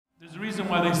a reason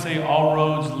why they say all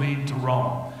roads lead to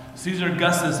Rome. Caesar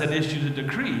Augustus had issued a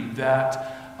decree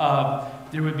that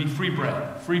there would be free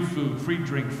bread, free food, free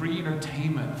drink, free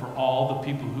entertainment for all the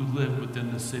people who lived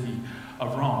within the city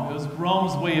of Rome. It was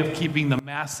Rome's way of keeping the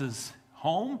masses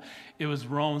home. It was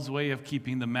Rome's way of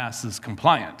keeping the masses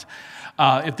compliant.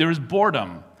 If there was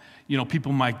boredom,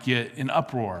 people might get in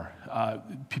uproar.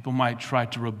 People might try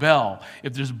to rebel.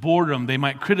 If there's boredom, they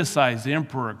might criticize the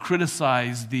emperor,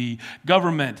 criticize the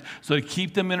government. So to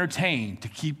keep them entertained, to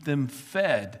keep them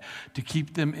fed, to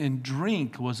keep them in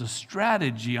drink was a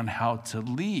strategy on how to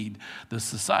lead the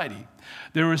society.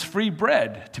 There was free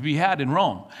bread to be had in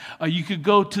Rome. You could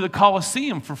go to the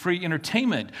Colosseum for free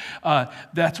entertainment.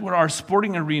 That's what our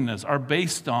sporting arenas are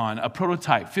based on, a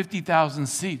prototype, 50,000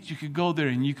 seats. You could go there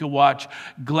and you could watch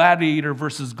gladiator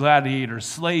versus gladiator,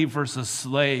 slave versus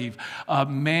slave,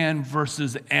 man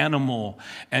versus animal,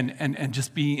 and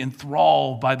just be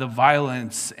enthralled by the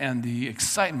violence and the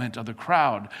excitement of the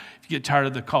crowd. If you get tired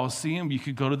of the Colosseum, you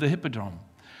could go to the Hippodrome.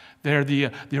 They're the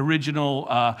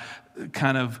original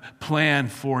kind of plan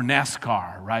for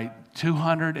NASCAR, right?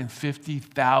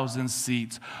 250,000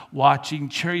 seats watching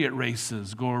chariot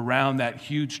races go around that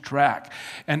huge track.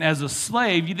 And as a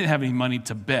slave, you didn't have any money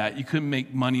to bet. You couldn't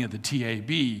make money at the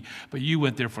TAB, but you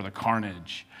went there for the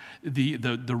carnage. The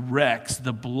wrecks,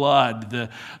 the blood, the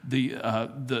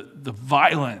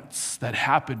violence that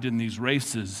happened in these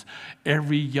races.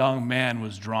 Every young man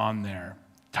was drawn there.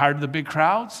 Tired of the big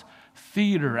crowds?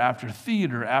 Theater after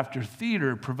theater after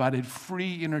theater provided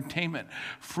free entertainment,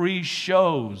 free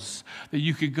shows that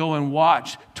you could go and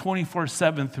watch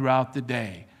 24/7 throughout the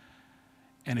day.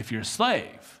 And if you're a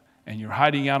slave and you're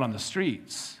hiding out on the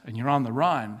streets and you're on the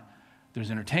run,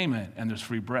 there's entertainment and there's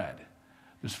free bread.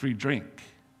 There's free drink.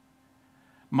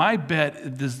 My bet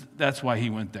is that's why he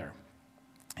went there.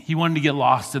 He wanted to get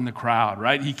lost in the crowd,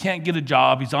 right? He can't get a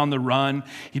job. He's on the run.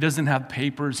 He doesn't have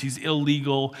papers. He's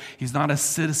illegal. He's not a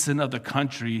citizen of the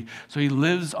country. So he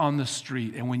lives on the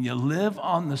street. And when you live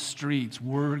on the streets,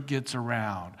 word gets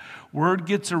around. Word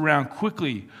gets around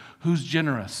quickly. Who's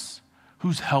generous?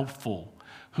 Who's helpful?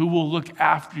 Who will look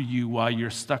after you while you're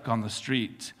stuck on the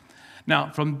street? Now,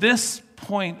 from this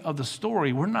point of the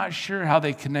story, we're not sure how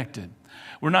they connected.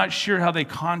 We're not sure how they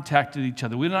contacted each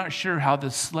other. We're not sure how the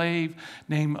slave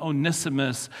named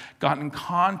Onesimus got in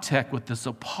contact with this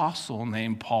apostle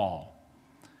named Paul.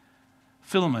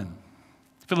 Philemon.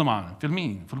 It's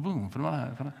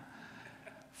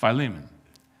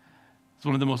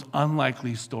one of the most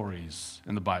unlikely stories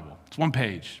in the Bible. It's one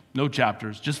page, no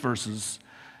chapters, just verses,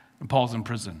 and Paul's in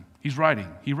prison. He's writing.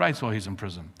 He writes while he's in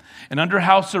prison. And under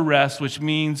house arrest, which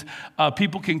means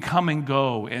people can come and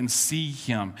go and see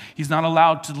him. He's not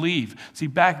allowed to leave. See,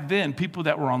 back then, people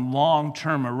that were on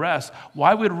long-term arrest,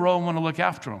 why would Rome want to look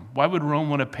after them? Why would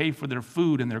Rome want to pay for their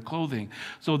food and their clothing?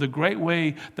 So the great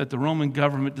way that the Roman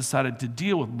government decided to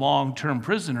deal with long-term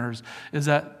prisoners is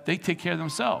that they take care of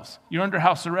themselves. You're under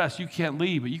house arrest. You can't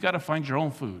leave, but you got to find your own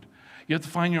food. You have to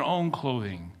find your own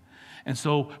clothing. And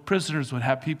so prisoners would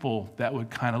have people that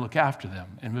would kind of look after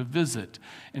them and would visit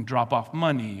and drop off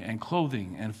money and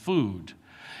clothing and food.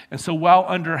 And so while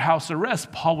under house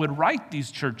arrest, Paul would write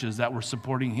these churches that were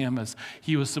supporting him as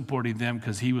he was supporting them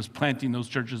because he was planting those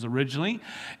churches originally.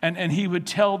 And he would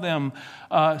tell them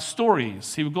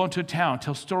stories. He would go into a town,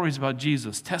 tell stories about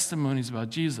Jesus, testimonies about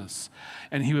Jesus.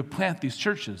 And he would plant these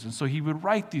churches. And so he would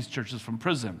write these churches from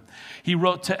prison. He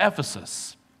wrote to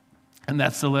Ephesus. And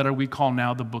that's the letter we call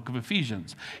now the book of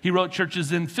Ephesians. He wrote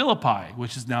churches in Philippi,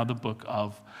 which is now the book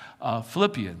of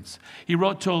Philippians. He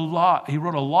wrote a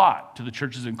lot to the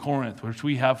churches in Corinth, which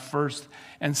we have first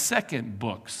and second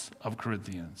books of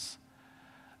Corinthians.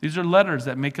 These are letters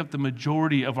that make up the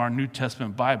majority of our New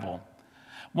Testament Bible.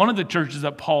 One of the churches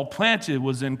that Paul planted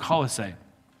was in Colossae.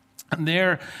 And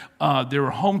there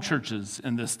were home churches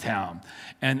in this town.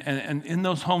 And in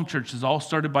those home churches, all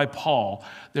started by Paul,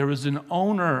 there was an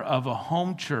owner of a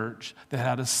home church that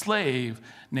had a slave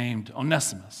named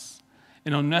Onesimus.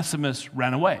 And Onesimus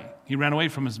ran away. He ran away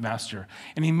from his master.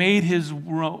 And he made his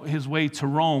way to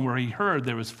Rome, where he heard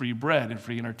there was free bread and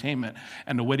free entertainment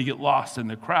and a way to get lost in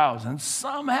the crowds. And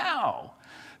somehow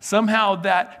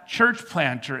that church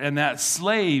planter and that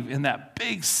slave in that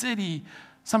big city,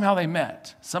 somehow they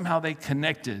met. Somehow they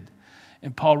connected.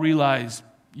 And Paul realized,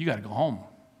 you got to go home.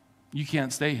 You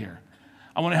can't stay here.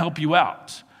 I want to help you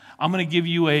out. I'm going to give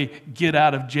you a get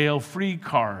out of jail free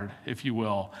card, if you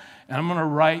will. And I'm going to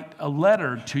write a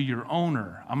letter to your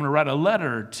owner. I'm going to write a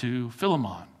letter to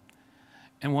Philemon.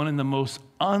 And one of the most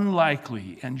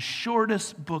unlikely and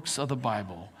shortest books of the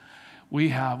Bible, we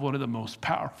have one of the most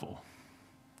powerful,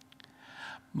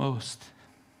 most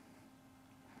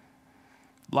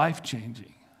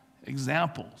life-changing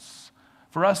examples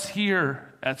for us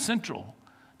here at Central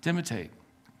to imitate.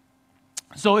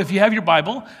 So if you have your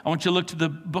Bible, I want you to look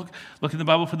in the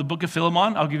Bible for the book of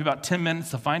Philemon. I'll give you about 10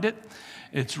 minutes to find it.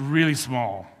 It's really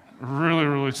small, really,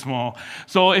 really small.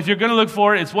 So if you're going to look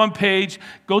for it, it's one page.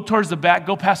 Go towards the back.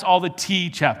 Go past all the T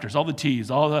chapters, all the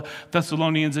T's, all the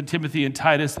Thessalonians and Timothy and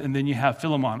Titus, and then you have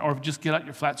Philemon. Or just get out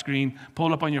your flat screen, pull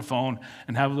it up on your phone,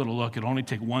 and have a little look. It'll only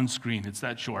take one screen. It's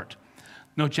that short.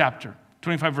 No chapter,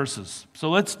 25 verses. So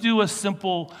let's do a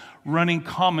simple running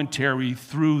commentary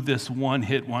through this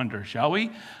one-hit wonder, shall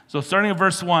we? So starting at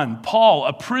verse 1, Paul,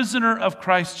 a prisoner of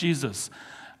Christ Jesus,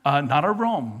 not of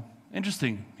Rome.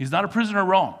 Interesting. He's not a prisoner of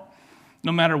Rome.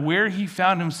 No matter where he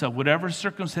found himself, whatever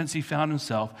circumstance he found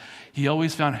himself, he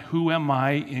always found, who am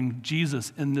I in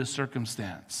Jesus in this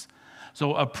circumstance?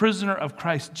 So a prisoner of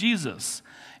Christ Jesus,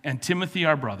 and Timothy,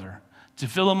 our brother, to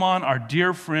Philemon, our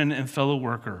dear friend and fellow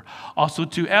worker, also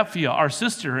to Apphia, our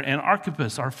sister, and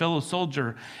Archippus, our fellow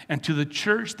soldier, and to the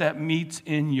church that meets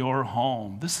in your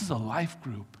home. This is a life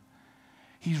group.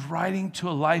 He's writing to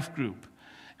a life group,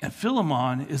 and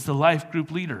Philemon is the life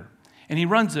group leader, and he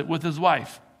runs it with his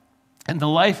wife, and the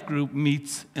life group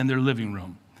meets in their living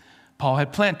room. Paul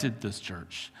had planted this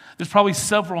church. There's probably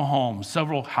several homes,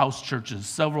 several house churches,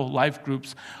 several life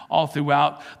groups all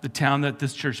throughout the town that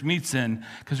this church meets in.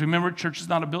 Because remember, church is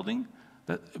not a building.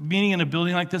 Meeting in a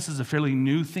building like this is a fairly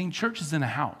new thing. Church is in a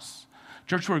house.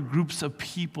 Church were groups of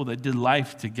people that did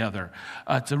life together.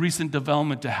 It's a recent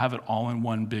development to have it all in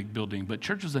one big building. But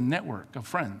church is a network of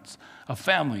friends, of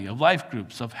family, of life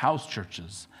groups, of house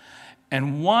churches.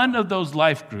 And one of those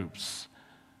life groups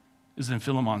is in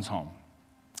Philemon's home.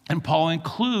 And Paul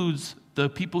includes the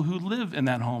people who live in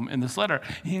that home in this letter.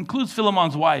 He includes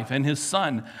Philemon's wife and his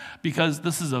son because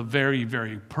this is a very,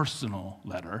 very personal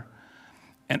letter.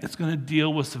 And it's going to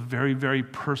deal with some very, very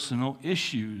personal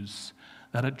issues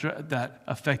that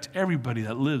affect everybody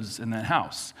that lives in that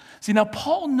house. See, now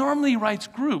Paul normally writes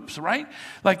groups, right?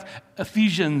 Like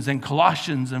Ephesians and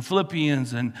Colossians and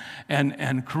Philippians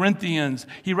and Corinthians.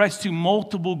 He writes to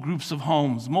multiple groups of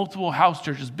homes, multiple house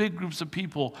churches, big groups of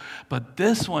people. But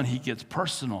this one, he gets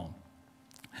personal.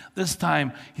 This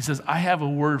time, he says, I have a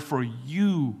word for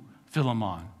you,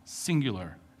 Philemon,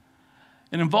 singular.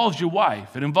 It involves your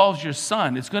wife. It involves your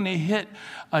son. It's going to hit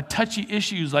touchy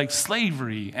issues like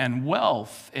slavery and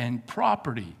wealth and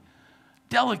property.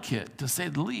 Delicate, to say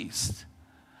the least.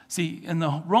 See, in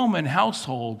the Roman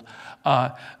household,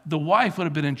 the wife would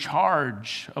have been in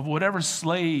charge of whatever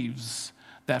slaves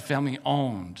that family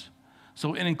owned.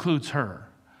 So it includes her.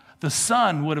 The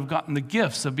son would have gotten the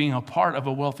gifts of being a part of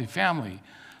a wealthy family.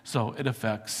 So it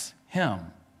affects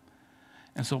him.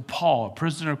 And so Paul, a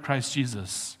prisoner of Christ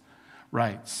Jesus,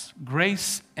 writes,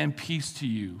 grace and peace to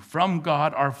you from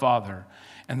God our Father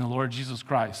and the Lord Jesus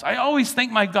Christ. I always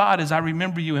thank my God as I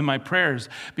remember you in my prayers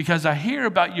because I hear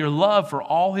about your love for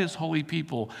all his holy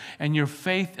people and your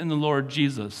faith in the Lord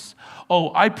Jesus.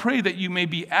 Oh, I pray that you may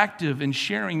be active in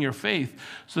sharing your faith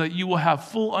so that you will have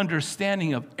full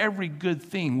understanding of every good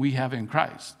thing we have in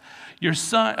Christ.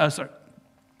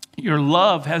 Your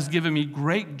love has given me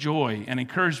great joy and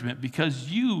encouragement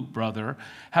because you, brother,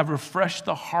 have refreshed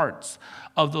the hearts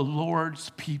of the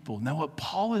Lord's people. Now, what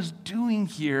Paul is doing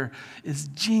here is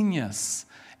genius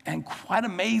and quite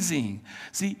amazing.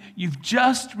 See, you've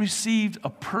just received a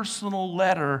personal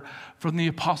letter from the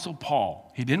Apostle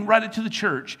Paul. He didn't write it to the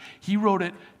church. He wrote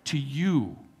it to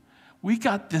you. We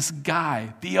got this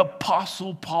guy, the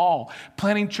Apostle Paul,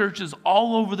 planting churches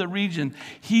all over the region.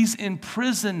 He's in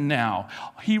prison now.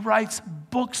 He writes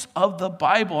books of the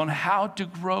Bible on how to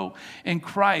grow in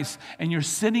Christ. And you're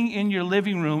sitting in your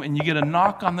living room and you get a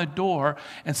knock on the door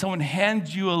and someone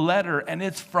hands you a letter and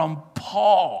it's from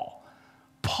Paul.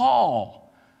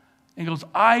 Paul. And he goes,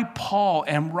 I, Paul,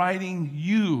 am writing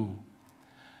you.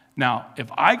 Now, if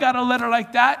I got a letter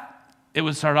like that, it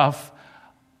would start off,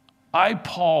 I,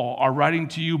 Paul, are writing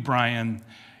to you, Brian.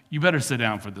 You better sit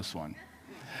down for this one.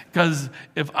 Because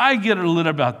if I get a letter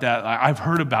about that, I've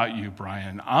heard about you,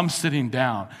 Brian. I'm sitting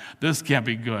down. This can't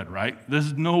be good, right?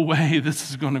 There's no way this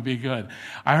is going to be good.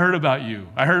 I heard about you.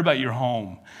 I heard about your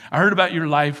home. I heard about your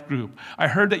life group. I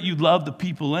heard that you love the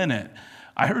people in it.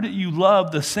 I heard that you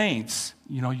love the saints.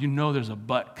 You know there's a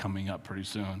but coming up pretty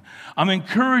soon. I'm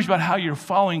encouraged about how you're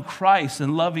following Christ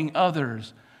and loving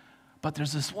others. But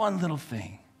there's this one little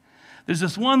thing. There's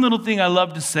this one little thing I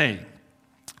love to say.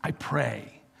 I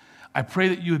pray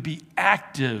that you would be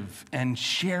active and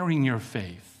sharing your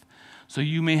faith so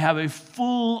you may have a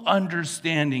full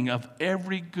understanding of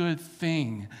every good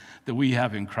thing that we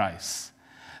have in Christ.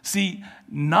 See,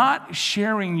 not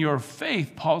sharing your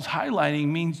faith, Paul's highlighting,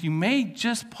 means you may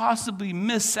just possibly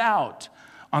miss out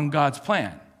on God's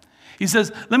plan. He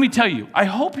says, let me tell you, I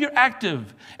hope you're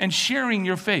active and sharing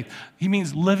your faith. He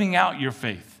means living out your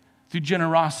faith through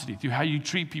generosity, through how you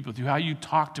treat people, through how you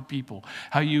talk to people,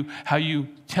 how you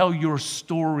tell your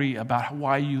story about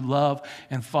why you love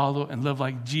and follow and live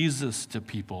like Jesus to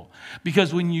people.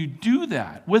 Because when you do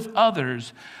that with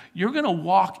others, you're going to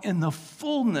walk in the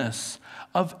fullness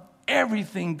of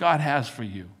everything God has for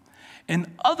you.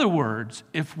 In other words,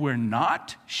 if we're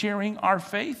not sharing our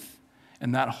faith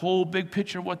and that whole big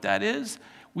picture of what that is,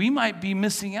 we might be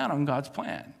missing out on God's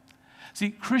plan. See,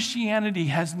 Christianity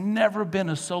has never been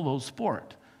a solo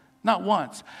sport. Not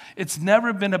once. It's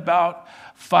never been about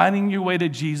finding your way to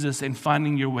Jesus and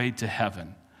finding your way to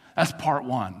heaven. That's part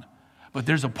one. But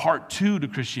there's a part two to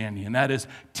Christianity, and that is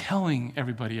telling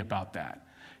everybody about that.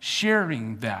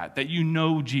 Sharing that you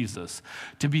know Jesus,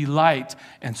 to be light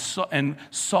and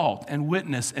salt and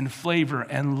witness and flavor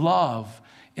and love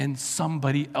in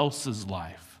somebody else's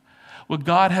life. What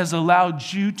God has allowed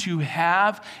you to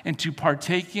have and to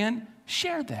partake in,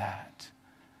 share that.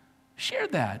 Share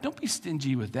that. Don't be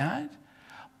stingy with that.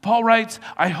 Paul writes,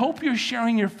 I hope you're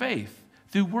sharing your faith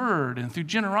through word and through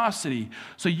generosity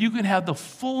so you can have the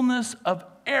fullness of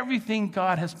everything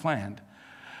God has planned,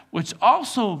 which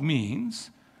also means,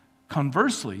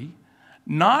 conversely,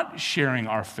 not sharing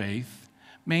our faith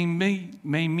may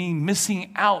mean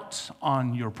missing out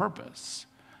on your purpose.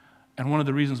 And one of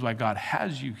the reasons why God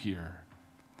has you here.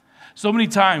 So many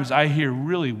times I hear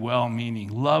really well-meaning,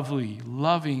 lovely,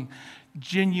 loving,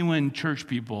 genuine church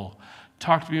people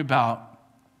talk to me about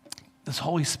this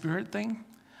Holy Spirit thing.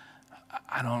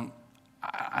 I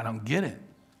don't get it.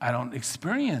 I don't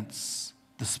experience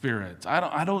the Spirit.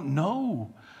 I don't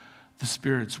know the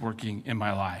Spirit's working in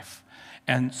my life.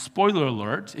 And spoiler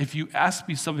alert, if you ask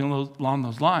me something along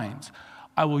those lines,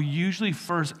 I will usually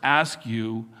first ask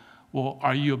you, well,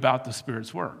 are you about the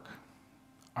Spirit's work?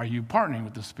 Are you partnering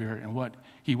with the Spirit and what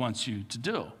He wants you to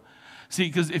do? See,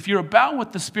 because if you're about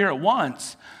what the Spirit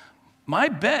wants, my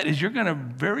bet is you're going to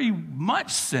very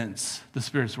much sense the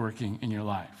Spirit's working in your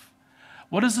life.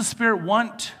 What does the Spirit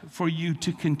want for you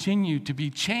to continue to be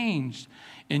changed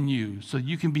in you so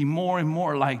you can be more and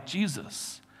more like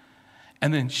Jesus?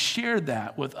 And then share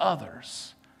that with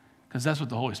others, because that's what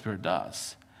the Holy Spirit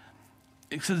does.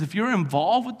 It says if you're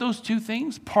involved with those two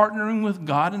things, partnering with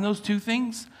God in those two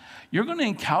things, you're going to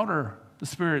encounter the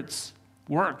Spirit's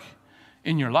work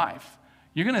in your life.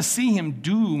 You're going to see Him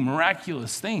do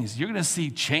miraculous things. You're going to see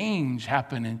change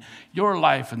happen in your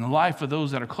life and the life of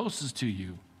those that are closest to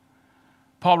you.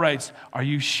 Paul writes, are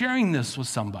you sharing this with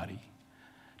somebody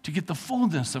to get the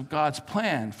fullness of God's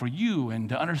plan for you and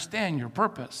to understand your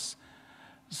purpose?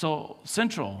 So,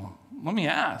 Central, let me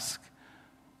ask,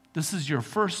 this is your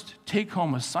first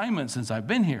take-home assignment since I've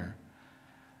been here.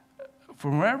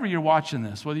 From wherever you're watching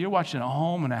this, whether you're watching at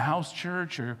home in a house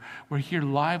church or we're here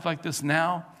live like this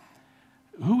now,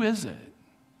 who is it?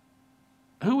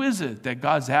 Who is it that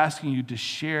God's asking you to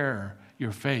share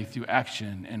your faith through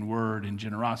action and word and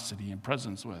generosity and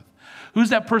presence with? Who's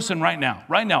that person right now,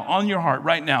 on your heart,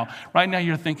 right now? Right now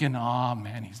you're thinking, oh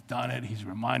man, he's done it. He's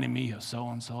reminding me of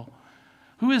so-and-so.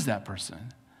 Who is that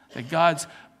person that God's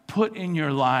put in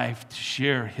your life to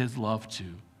share His love to?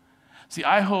 See,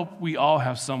 I hope we all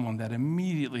have someone that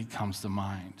immediately comes to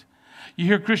mind. You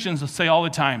hear Christians say all the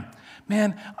time,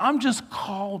 man, I'm just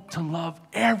called to love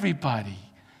everybody.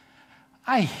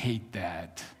 I hate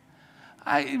that.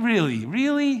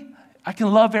 Really? I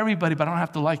can love everybody, but I don't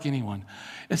have to like anyone.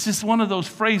 It's just one of those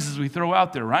phrases we throw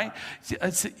out there, right?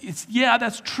 It's yeah,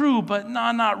 that's true, but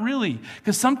no, not really.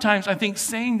 Because sometimes I think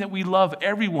saying that we love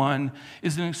everyone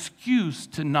is an excuse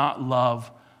to not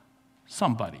love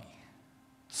somebody.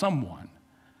 Someone.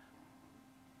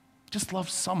 Just love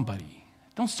somebody.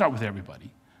 Don't start with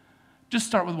everybody. Just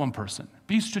start with one person.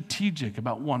 Be strategic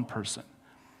about one person.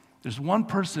 There's one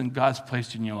person God's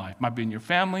placed in your life. Might be in your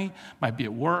family, might be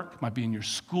at work, might be in your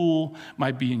school,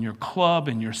 might be in your club,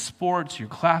 in your sports, your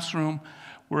classroom.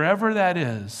 Wherever that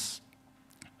is,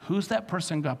 who's that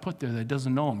person God put there that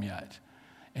doesn't know Him yet?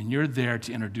 And you're there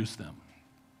to introduce them.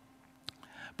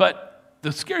 But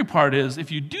the scary part is,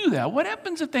 if you do that, what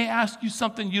happens if they ask you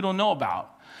something you don't know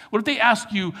about? What if they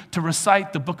ask you to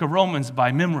recite the book of Romans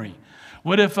by memory?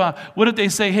 What if they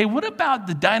say, hey, what about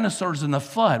the dinosaurs and the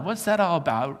flood? What's that all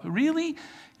about? Really?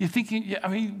 You're thinking,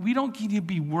 we don't need to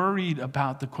be worried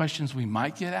about the questions we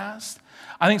might get asked.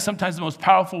 I think sometimes the most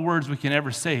powerful words we can ever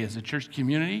say as a church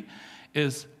community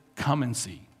is come and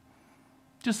see.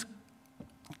 Just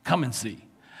come and see.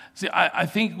 See, I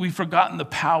think we've forgotten the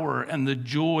power and the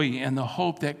joy and the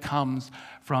hope that comes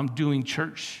from doing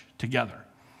church together.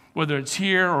 Whether it's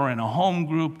here or in a home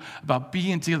group, about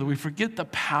being together, we forget the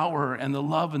power and the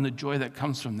love and the joy that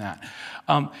comes from that.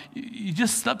 You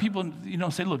just let people,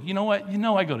 say, look, you know what?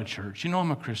 I go to church.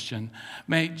 I'm a Christian.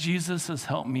 Mate, Jesus has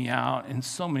helped me out in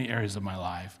so many areas of my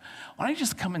life. Why don't you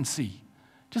just come and see?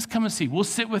 Just come and see. We'll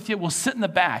sit with you. We'll sit in the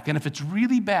back. And if it's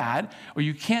really bad or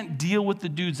you can't deal with the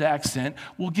dude's accent,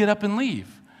 we'll get up and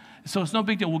leave. So it's no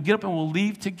big deal. We'll get up and we'll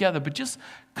leave together. But just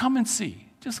come and see.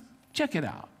 Just check it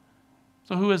out.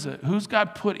 So who is it? Who's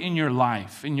God put in your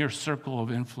life, in your circle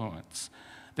of influence?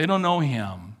 They don't know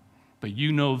him, but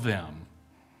you know them.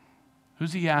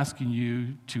 Who's he asking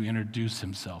you to introduce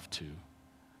himself to?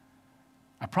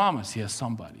 I promise he has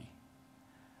somebody.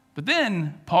 But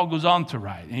then Paul goes on to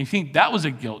write, and you think that was a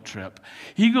guilt trip.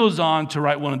 He goes on to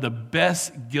write one of the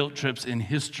best guilt trips in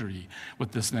history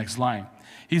with this next line.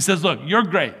 He says, look, you're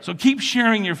great, so keep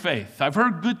sharing your faith. I've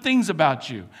heard good things about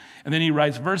you. And then he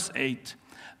writes, verse 8,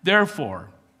 therefore,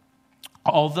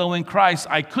 although in Christ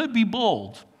I could be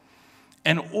bold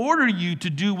and order you to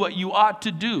do what you ought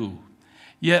to do,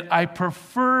 yet I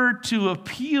prefer to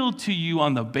appeal to you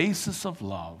on the basis of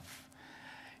love.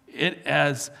 It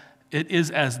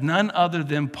is as none other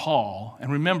than Paul.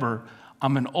 And remember,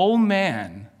 I'm an old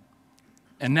man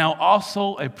and now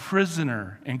also a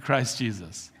prisoner in Christ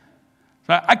Jesus.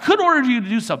 I could order you to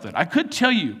do something. I could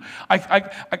tell you.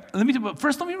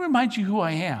 First, let me remind you who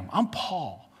I am. I'm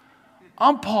Paul.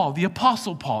 I'm Paul, the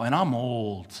Apostle Paul, and I'm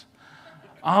old.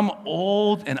 I'm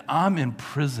old and I'm in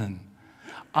prison.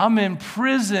 I'm in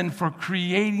prison for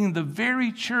creating the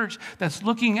very church that's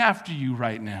looking after you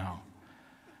right now.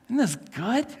 Isn't this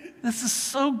good? This is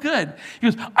so good. He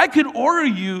goes, I could order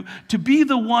you to be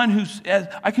the one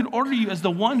I could order you as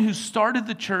the one who started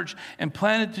the church and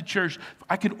planted the church.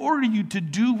 I could order you to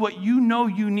do what you know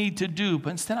you need to do,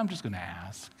 but instead I'm just going to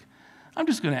ask. I'm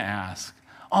just going to ask.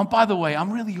 Oh, by the way,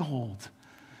 I'm really old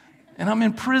and I'm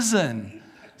in prison.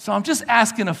 So I'm just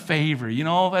asking a favor,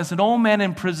 as an old man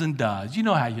in prison does. You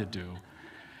know how you do.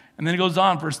 And then it goes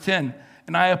on, verse 10.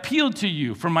 And I appeal to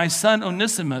you for my son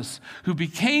Onesimus, who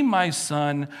became my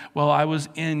son while I was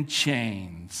in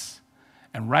chains.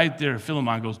 And right there,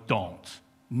 Philemon goes, don't.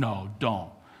 No,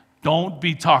 don't. Don't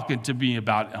be talking to me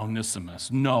about Onesimus.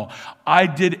 No, I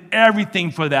did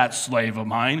everything for that slave of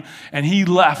mine, and he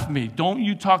left me. Don't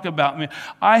you talk about me.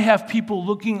 I have people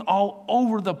looking all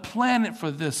over the planet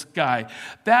for this guy.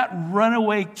 That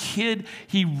runaway kid,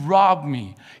 he robbed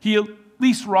me. He at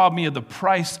least robbed me of the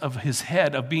price of his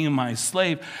head of being my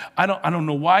slave. I don't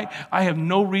know why. I have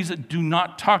no reason. Do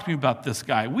not talk to me about this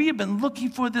guy. We have been looking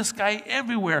for this guy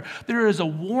everywhere. There is a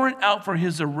warrant out for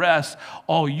his arrest.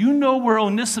 Oh, you know where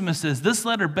Onesimus is. This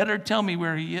letter better tell me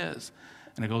where he is.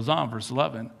 And it goes on, verse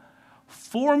 11.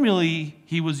 Formerly,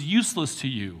 he was useless to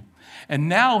you, and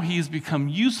now he has become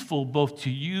useful both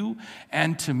to you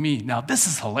and to me. Now, this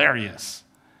is hilarious.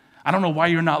 I don't know why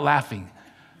you're not laughing.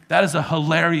 That is a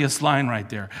hilarious line right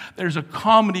there. There's a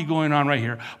comedy going on right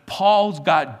here. Paul's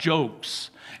got jokes,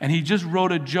 and he just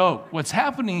wrote a joke. What's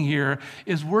happening here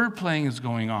is word playing is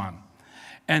going on.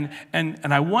 And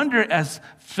I wonder, as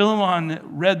Philemon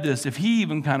read this, if he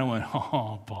even kind of went,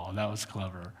 oh, Paul, that was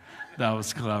clever. That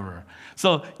was clever.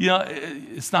 So,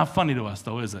 it's not funny to us,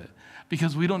 though, is it?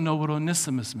 Because we don't know what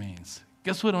Onesimus means.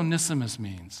 Guess what Onesimus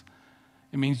means?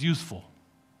 It means useful.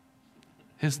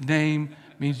 His name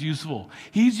means useful.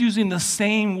 He's using the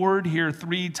same word here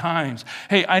 3 times.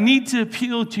 Hey, I need to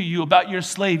appeal to you about your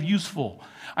slave, useful.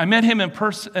 I met him in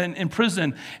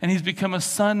prison, and he's become a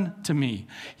son to me.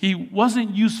 He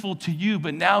wasn't useful to you,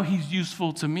 but now he's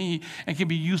useful to me and can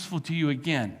be useful to you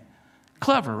again.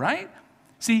 Clever, right?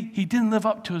 See, he didn't live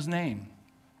up to his name.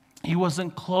 He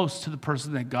wasn't close to the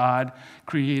person that God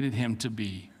created him to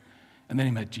be. And then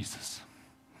he met Jesus.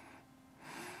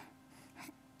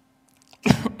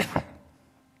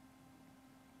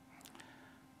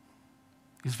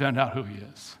 He's found out who he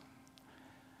is,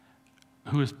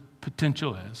 who his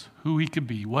potential is, who he could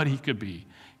be, what he could be.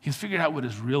 He's figured out what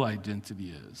his real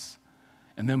identity is.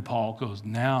 And then Paul goes,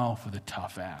 now for the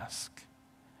tough ask.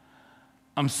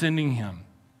 I'm sending him,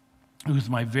 who's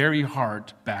my very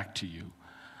heart, back to you.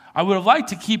 I would have liked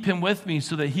to keep him with me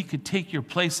so that he could take your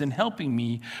place in helping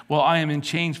me while I am in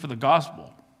chains for the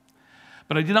gospel.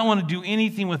 But I did not want to do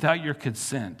anything without your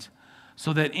consent,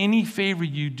 so that any favor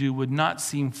you do would not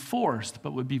seem forced,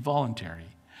 but would be voluntary.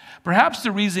 Perhaps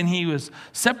the reason he was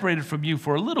separated from you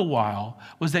for a little while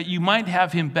was that you might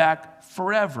have him back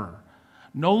forever,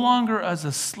 no longer as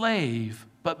a slave,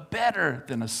 but better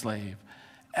than a slave,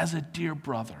 as a dear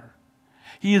brother.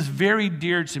 He is very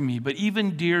dear to me, but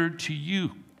even dearer to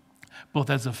you, both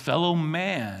as a fellow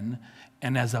man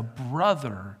and as a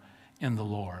brother in the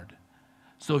Lord.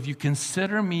 So if you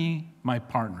consider me my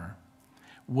partner,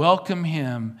 welcome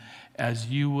him as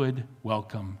you would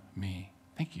welcome me.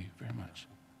 Thank you very much.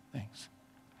 Thanks.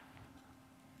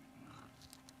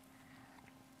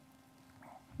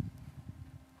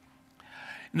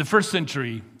 In the first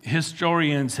century,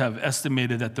 historians have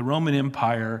estimated that the Roman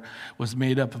Empire was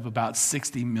made up of about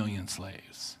 60 million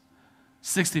slaves.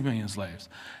 60 million slaves.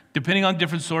 Depending on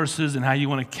different sources and how you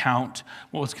want to count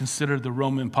what was considered the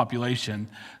Roman population,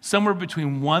 somewhere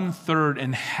between 1/3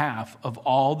 and half of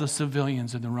all the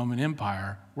civilians in the Roman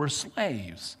Empire were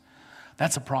slaves.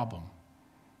 That's a problem.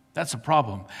 That's a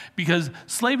problem, because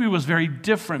slavery was very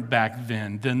different back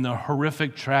then than the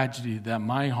horrific tragedy that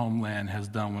my homeland has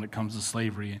done when it comes to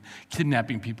slavery and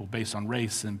kidnapping people based on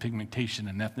race and pigmentation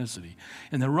and ethnicity.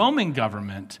 In the Roman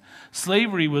government,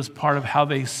 slavery was part of how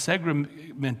they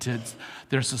segmented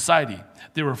their society.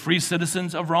 There were free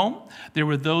citizens of Rome. There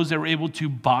were those that were able to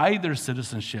buy their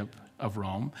citizenship of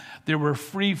Rome. There were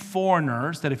free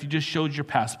foreigners that if you just showed your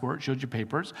passport, showed your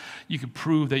papers, you could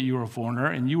prove that you were a foreigner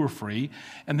and you were free.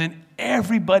 And then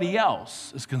everybody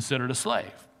else is considered a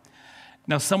slave.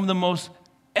 Now, some of the most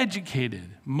educated,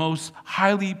 most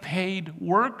highly paid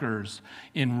workers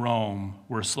in Rome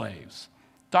were slaves.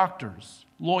 Doctors,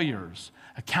 lawyers,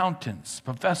 accountants,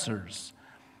 professors,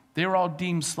 they were all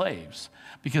deemed slaves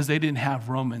because they didn't have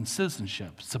Roman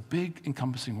citizenship. It's a big,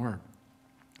 encompassing word.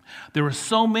 There were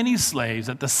so many slaves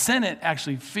that the Senate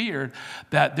actually feared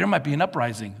that there might be an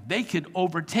uprising. They could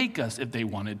overtake us if they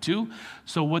wanted to.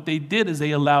 So what they did is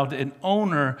they allowed an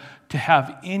owner to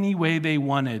have any way they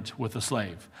wanted with a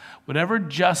slave. Whatever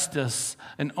justice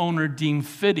an owner deemed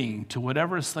fitting to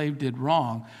whatever a slave did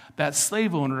wrong, that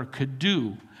slave owner could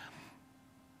do.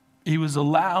 He was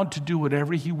allowed to do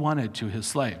whatever he wanted to his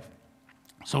slave.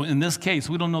 So in this case,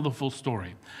 we don't know the full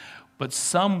story. But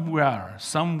somewhere,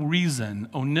 some reason,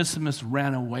 Onesimus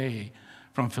ran away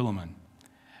from Philemon.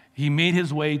 He made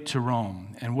his way to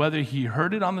Rome, and whether he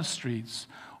heard it on the streets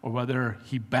or whether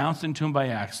he bounced into him by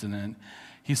accident,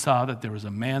 he saw that there was a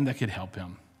man that could help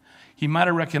him. He might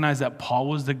have recognized that Paul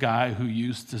was the guy who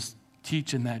used to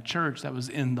teach in that church that was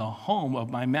in the home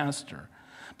of my master.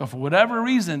 But for whatever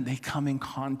reason, they come in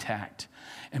contact,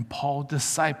 and Paul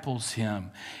disciples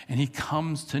him, and he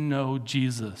comes to know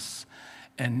Jesus.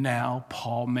 And now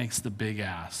Paul makes the big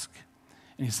ask.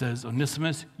 And he says,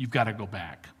 Onesimus, you've got to go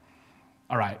back.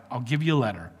 All right, I'll give you a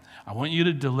letter. I want you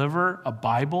to deliver a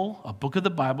Bible, a book of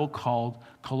the Bible called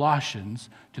Colossians,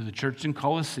 to the church in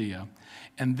Colossae.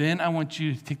 And then I want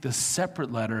you to take the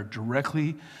separate letter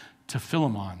directly to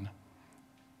Philemon.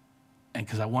 And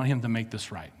because I want him to make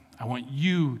this right. I want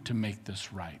you to make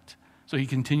this right. So he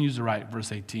continues to write,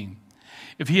 verse 18.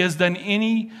 If he has done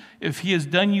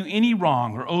you any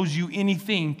wrong or owes you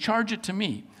anything, charge it to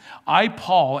me. I,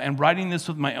 Paul, am writing this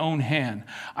with my own hand.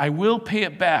 I will pay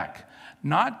it back,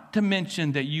 not to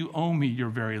mention that you owe me your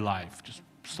very life. Just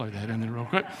slide that in there real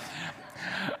quick.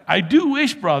 I do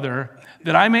wish, brother,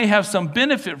 that I may have some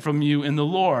benefit from you in the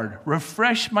Lord.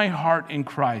 Refresh my heart in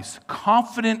Christ.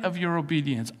 Confident of your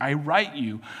obedience, I write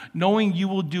you, knowing you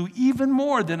will do even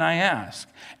more than I ask.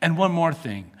 And one more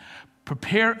thing.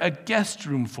 Prepare a guest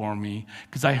room for me,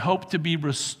 because I hope to be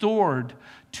restored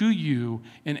to you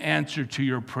in answer to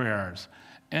your prayers.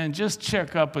 And just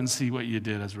check up and see what you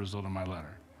did as a result of my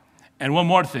letter. And one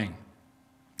more thing.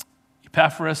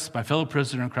 Epaphras, my fellow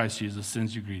prisoner in Christ Jesus,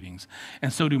 sends you greetings.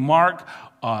 And so do Mark,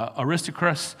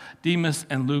 Aristarchus, Demas,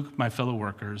 and Luke, my fellow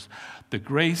workers. The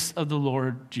grace of the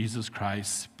Lord Jesus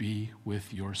Christ be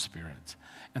with your spirit.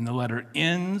 And the letter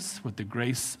ends with the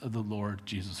grace of the Lord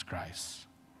Jesus Christ.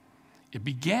 It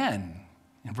began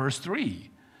in verse 3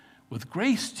 with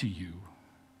grace to you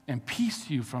and peace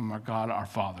to you from our God, our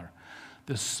Father.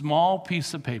 This small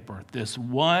piece of paper, this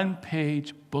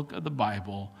one-page book of the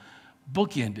Bible,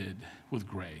 bookended with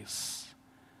grace.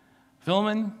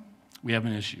 Philemon, we have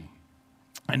an issue.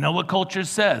 I know what culture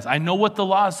says. I know what the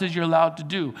law says you're allowed to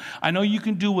do. I know you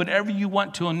can do whatever you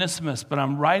want to Onesimus, but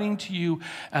I'm writing to you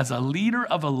as a leader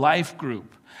of a life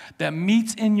group that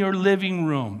meets in your living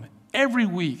room every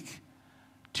week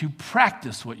to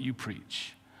practice what you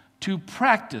preach, to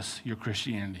practice your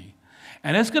Christianity.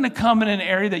 And it's going to come in an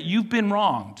area that you've been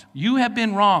wronged. You have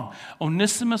been wrong.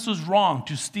 Onesimus was wrong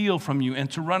to steal from you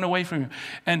and to run away from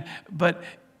you. But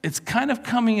it's kind of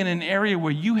coming in an area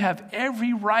where you have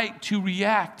every right to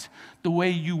react the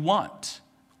way you want.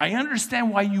 I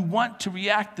understand why you want to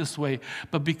react this way,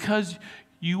 but because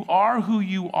you are who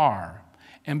you are,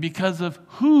 and because of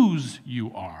whose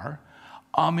you are,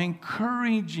 I'm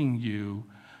encouraging you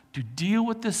to deal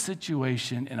with this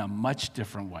situation in a much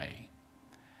different way.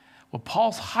 What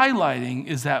Paul's highlighting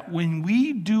is that when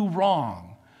we do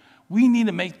wrong, we need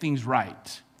to make things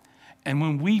right. And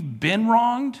when we've been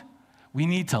wronged, we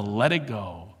need to let it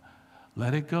go.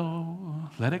 Let it go,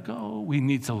 let it go. We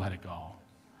need to let it go.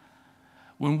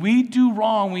 When we do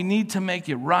wrong, we need to make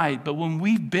it right. But when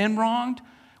we've been wronged,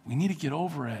 we need to get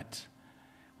over it.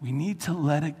 We need to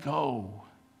let it go.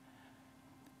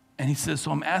 And he says,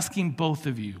 so I'm asking both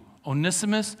of you.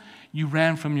 Onesimus, you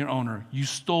ran from your owner. You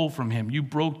stole from him. You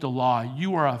broke the law.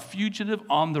 You are a fugitive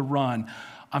on the run.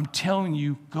 I'm telling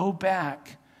you, go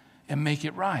back and make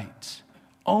it right.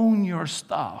 Own your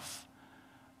stuff.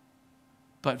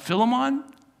 But Philemon,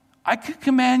 I could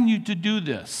command you to do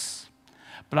this,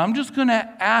 but I'm just going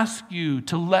to ask you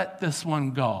to let this one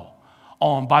go.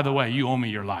 Oh, and by the way, you owe me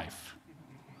your life.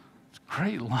 It's a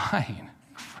great line.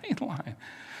 Great line.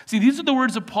 See, these are the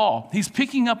words of Paul. He's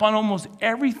picking up on almost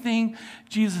everything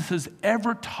Jesus has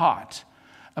ever taught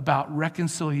about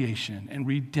reconciliation and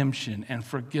redemption and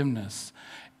forgiveness.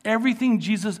 Everything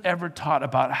Jesus ever taught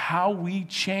about how we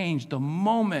change the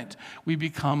moment we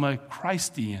become a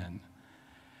Christian.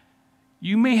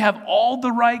 You may have all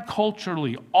the right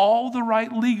culturally, all the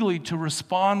right legally to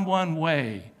respond one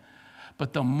way,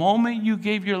 but the moment you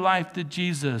gave your life to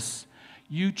Jesus,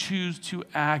 you choose to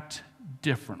act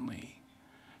differently,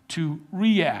 to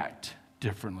react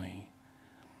differently.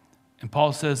 And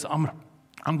Paul says,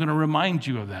 I'm going to remind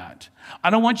you of that.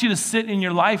 I don't want you to sit in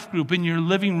your life group, in your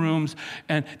living rooms,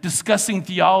 and discussing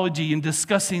theology and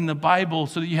discussing the Bible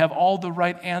so that you have all the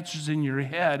right answers in your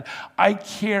head. I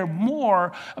care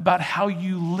more about how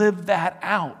you live that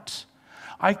out.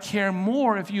 I care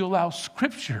more if you allow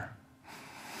Scripture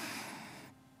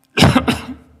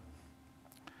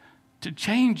to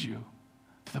change you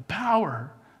to the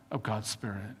power of God's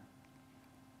Spirit.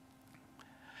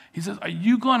 He says, are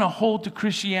you going to hold to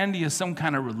Christianity as some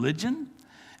kind of religion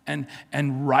and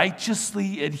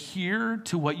righteously adhere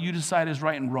to what you decide is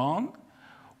right and wrong?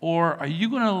 Or are you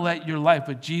going to let your life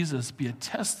with Jesus be a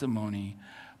testimony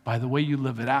by the way you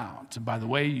live it out and by the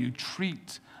way you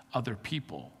treat other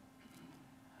people?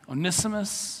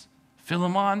 Onesimus,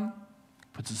 Philemon,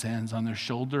 puts his hands on their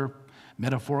shoulder,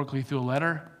 metaphorically through a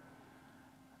letter.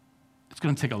 It's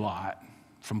going to take a lot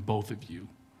from both of you.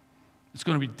 It's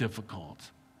going to be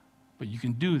difficult. But you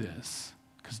can do this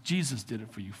because Jesus did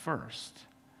it for you first.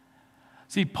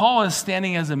 See, Paul is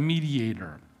standing as a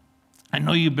mediator. I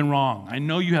know you've been wrong. I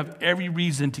know you have every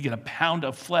reason to get a pound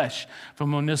of flesh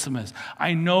from Onesimus.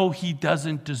 I know he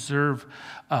doesn't deserve.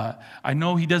 it. I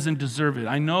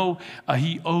know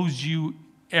he owes you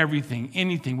everything,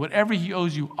 anything, whatever he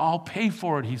owes you, I'll pay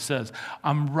for it. He says,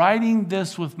 I'm writing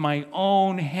this with my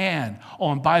own hand.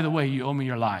 Oh, and by the way, you owe me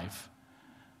your life.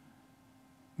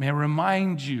 May I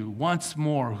remind you once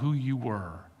more who you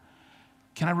were?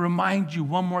 Can I remind you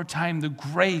one more time the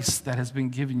grace that has been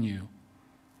given you?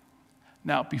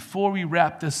 Now, before we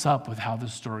wrap this up with how the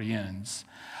story ends,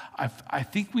 I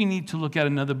think we need to look at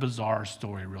another bizarre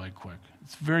story really quick.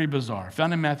 It's very bizarre.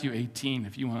 Found in Matthew 18,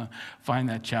 if you want to find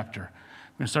that chapter.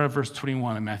 I'm going to start at verse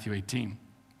 21 in Matthew 18.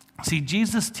 See,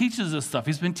 Jesus teaches this stuff.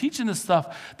 He's been teaching this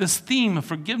stuff, this theme of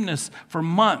forgiveness for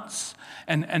months.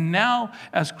 And now,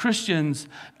 as Christians,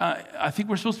 I think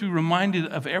we're supposed to be reminded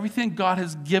of everything God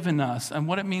has given us and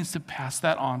what it means to pass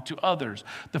that on to others.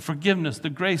 The forgiveness, the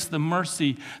grace, the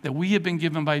mercy that we have been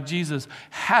given by Jesus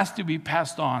has to be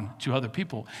passed on to other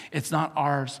people. It's not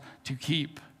ours to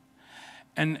keep.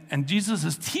 And Jesus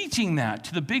is teaching that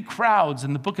to the big crowds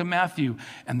in the book of Matthew,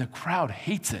 and the crowd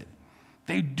hates it.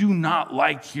 They do not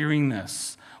like hearing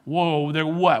this. Whoa, they're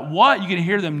what? What? You can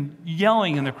hear them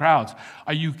yelling in the crowds.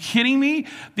 Are you kidding me?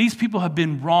 These people have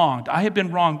been wronged. I have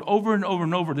been wronged over and over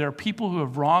and over. There are people who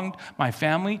have wronged my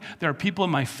family. There are people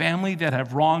in my family that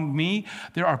have wronged me.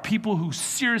 There are people who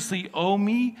seriously owe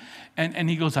me. And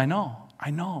he goes, I know.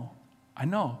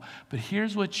 But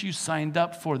here's what you signed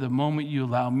up for the moment you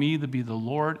allow me to be the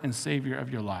Lord and Savior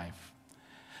of your life.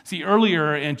 See,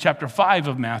 earlier in chapter 5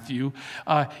 of Matthew,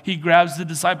 he grabs the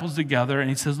disciples together and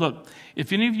he says, look,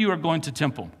 if any of you are going to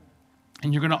temple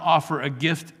and you're going to offer a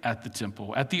gift at the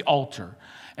temple, at the altar,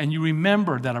 and you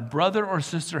remember that a brother or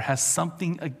sister has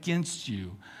something against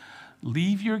you,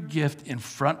 leave your gift in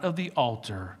front of the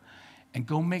altar and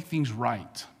go make things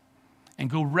right and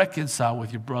go reconcile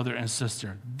with your brother and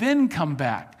sister. Then come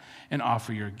back and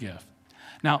offer your gift.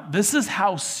 Now, this is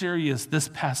how serious this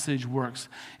passage works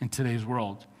in today's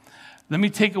world. Let me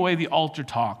take away the altar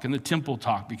talk and the temple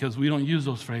talk because we don't use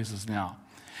those phrases now.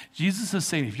 Jesus is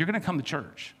saying if you're going to come to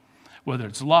church, whether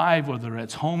it's live, whether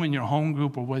it's home in your home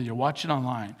group, or whether you're watching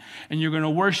online, and you're going to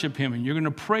worship him and you're going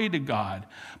to pray to God,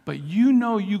 but you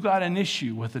know you got an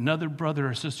issue with another brother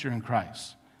or sister in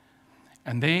Christ,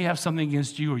 and they have something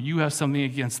against you or you have something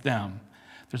against them,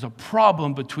 there's a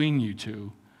problem between you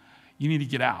two, you need to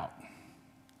get out.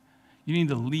 You need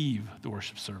to leave the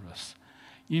worship service.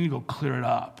 You need to go clear it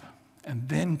up and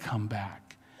then come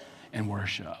back and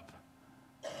worship.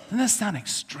 Doesn't that sound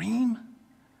extreme?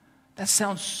 That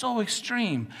sounds so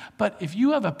extreme. But if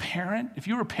you have a parent, if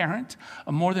you're a parent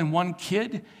of more than one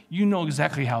kid, you know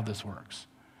exactly how this works.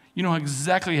 You know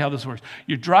exactly how this works.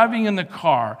 You're driving in the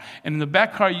car, and in the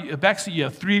back seat, you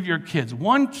have 3 of your kids.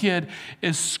 One kid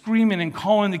is screaming and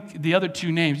calling the other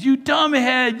 2 names. You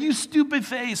dumbhead, you stupid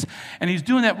face. And he's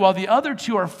doing that while the other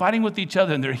 2 are fighting with each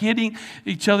other, and they're hitting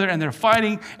each other, and they're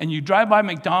fighting. And you drive by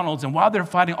McDonald's, and while they're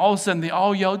fighting, all of a sudden they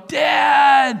all yell,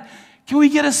 Dad, can we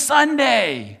get a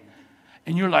sundae?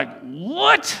 And you're like,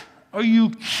 what? Are you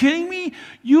kidding me?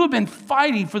 You have been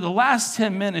fighting for the last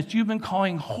 10 minutes. You've been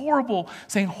saying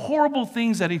horrible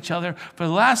things at each other for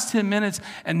the last 10 minutes,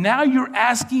 and now you're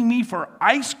asking me for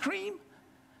ice cream?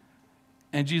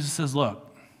 And Jesus says,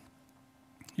 look,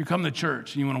 you come to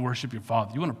church and you want to worship your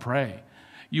Father. You want to pray.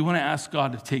 You want to ask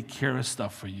God to take care of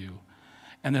stuff for you.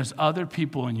 And there's other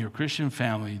people in your Christian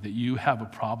family that you have a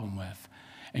problem with,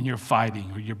 and you're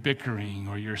fighting, or you're bickering,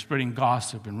 or you're spreading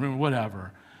gossip and rumor,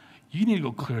 whatever. You need to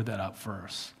go clear that up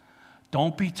first.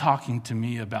 Don't be talking to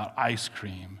me about ice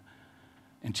cream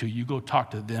until you go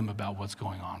talk to them about what's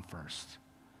going on first.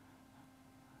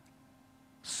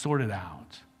 Sort it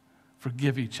out.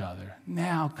 Forgive each other.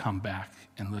 Now come back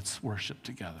and let's worship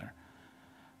together.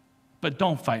 But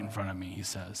don't fight in front of me, he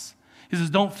says. He says,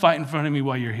 don't fight in front of me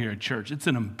while you're here at church. It's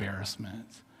an embarrassment.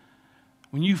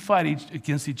 When you fight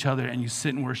against each other and you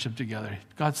sit and worship together,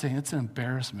 God's saying it's an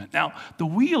embarrassment. Now, the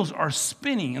wheels are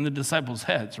spinning in the disciples'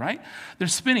 heads, right? They're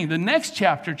spinning. The next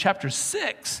chapter, chapter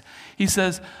 6, he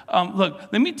says,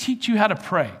 look, let me teach you how to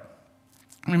pray.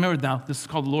 Remember now, this is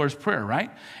called the Lord's Prayer,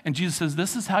 right? And Jesus says,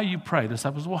 this is how you pray. The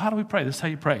disciples, well, how do we pray? This is how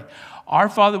you pray. Our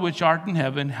Father which art in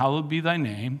heaven, hallowed be thy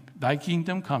name. Thy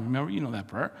kingdom come. Remember, you know that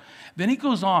prayer. Then he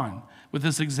goes on with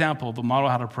this example of a model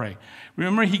how to pray.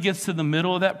 Remember, he gets to the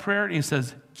middle of that prayer and he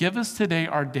says, give us today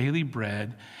our daily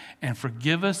bread and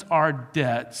forgive us our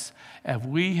debts as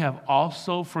we have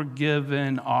also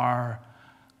forgiven our...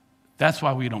 That's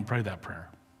why we don't pray that prayer,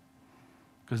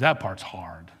 because that part's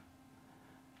hard.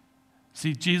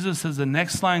 See, Jesus says the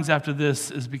next lines after this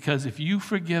is because if you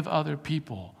forgive other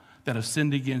people that have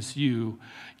sinned against you,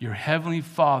 your heavenly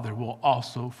Father will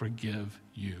also forgive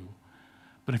you.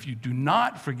 But if you do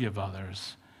not forgive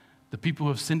others, the people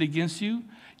who have sinned against you,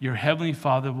 your heavenly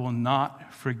Father will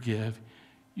not forgive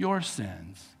your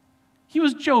sins. He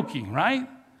was joking, right?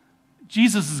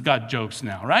 Jesus has got jokes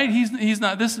now, right? He's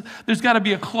not this. There's got to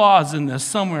be a clause in this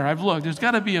somewhere. I've looked. There's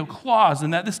got to be a clause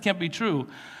in that. This can't be true.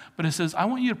 But it says, I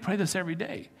want you to pray this every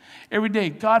day. Every day,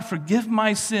 God, forgive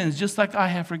my sins just like I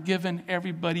have forgiven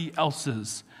everybody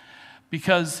else's.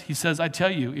 Because he says, I tell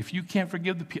you, if you can't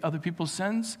forgive the other people's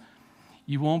sins,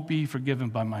 you won't be forgiven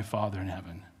by my Father in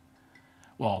heaven.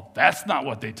 Well, that's not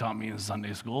what they taught me in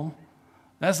Sunday school.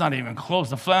 That's not even close.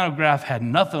 The flannel graph had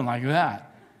nothing like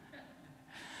that.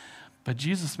 But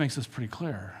Jesus makes this pretty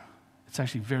clear. It's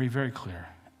actually very, very clear.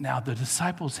 Now, the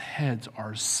disciples' heads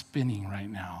are spinning right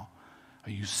now. Are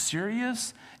you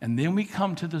serious? And then we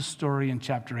come to the story in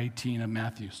chapter 18 of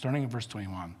Matthew, starting in verse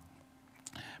 21.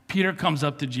 Peter comes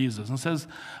up to Jesus and says,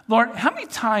 Lord, how many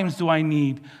times do I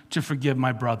need to forgive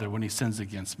my brother when he sins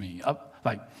against me?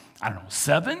 I don't know,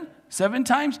 7? 7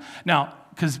 times? Now,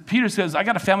 because Peter says, I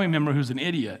got a family member who's an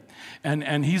idiot,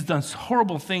 and he's done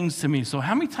horrible things to me. So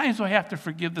how many times do I have to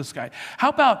forgive this guy? How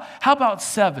about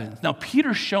 7? Now,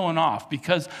 Peter's showing off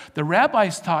because the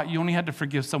rabbis taught you only had to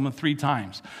forgive someone 3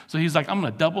 times. So he's like, I'm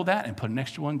going to double that and put an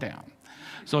extra one down.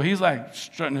 So he's like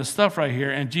strutting his stuff right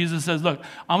here. And Jesus says, look,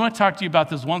 I'm going to talk to you about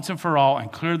this once and for all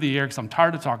and clear the air because I'm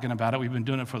tired of talking about it. We've been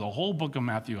doing it for the whole book of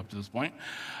Matthew up to this point.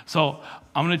 So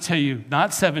I'm going to tell you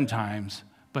not 7 times,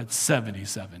 but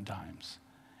 77 times.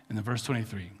 In the verse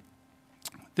 23,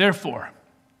 therefore,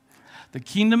 the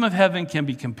kingdom of heaven can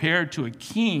be compared to a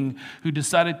king who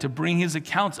decided to bring his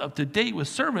accounts up to date with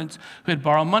servants who had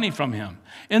borrowed money from him.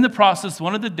 In the process,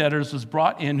 one of the debtors was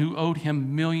brought in who owed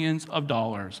him millions of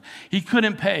dollars. He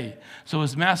couldn't pay, so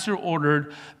his master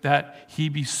ordered that he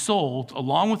be sold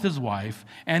along with his wife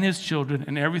and his children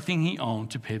and everything he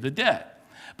owned to pay the debt.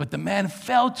 But the man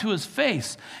fell to his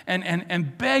face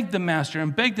and begged the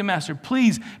master,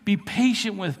 please be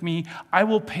patient with me. I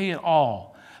will pay it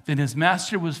all. Then his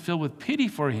master was filled with pity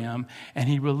for him, and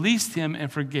he released him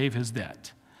and forgave his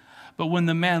debt. But when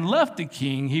the man left the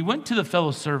king, he went to a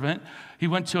fellow servant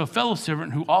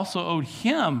who also owed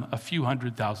him a few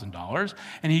 $100,000,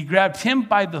 and he grabbed him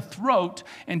by the throat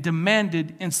and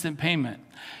demanded instant payment.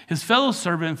 His fellow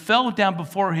servant fell down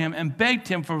before him and begged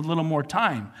him for a little more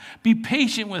time. "Be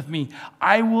patient with me.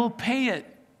 I will pay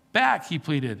it back," he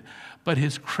pleaded. But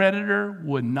his creditor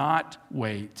would not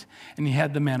wait, and he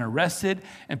had the man arrested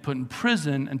and put in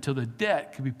prison until the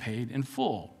debt could be paid in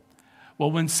full. Well,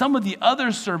 when some of the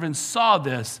other servants saw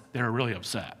this, they were really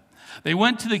upset. They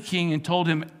went to the king and told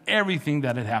him everything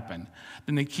that had happened.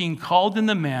 Then the king called in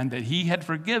the man that he had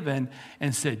forgiven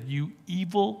and said, "You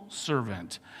evil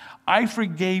servant, I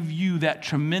forgave you that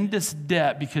tremendous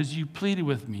debt because you pleaded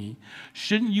with me.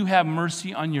 Shouldn't you have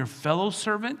mercy on your fellow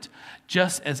servant,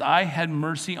 just as I had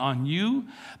mercy on you?"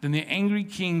 Then the angry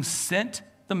king sent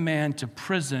the man to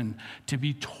prison to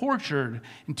be tortured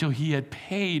until he had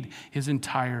paid his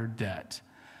entire debt.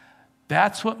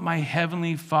 That's what my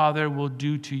heavenly Father will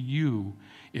do to you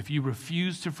if you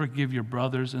refuse to forgive your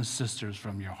brothers and sisters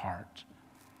from your heart.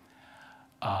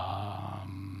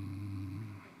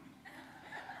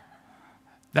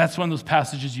 That's one of those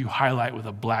passages you highlight with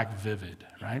a black vivid,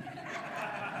 right?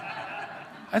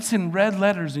 That's in red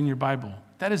letters in your Bible.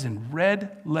 That is in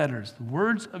red letters, the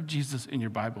words of Jesus in your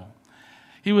Bible.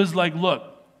 He was like,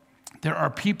 look, there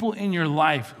are people in your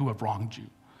life who have wronged you.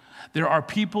 There are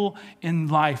people in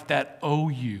life that owe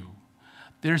you.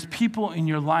 There's people in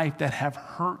your life that have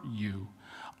hurt you.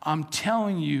 I'm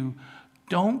telling you,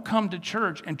 don't come to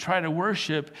church and try to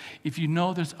worship if you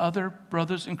know there's other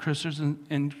brothers and sisters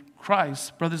in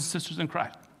Christ, brothers and sisters in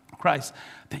Christ,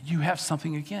 that you have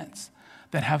something against,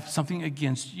 that have something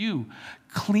against you.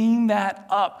 Clean that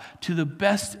up to the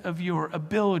best of your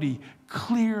ability.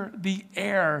 Clear the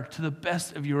air to the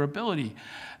best of your ability.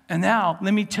 And now,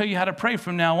 let me tell you how to pray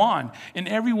from now on. In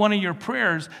every one of your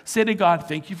prayers, say to God,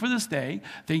 "Thank you for this day.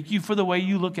 Thank you for the way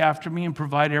you look after me and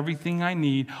provide everything I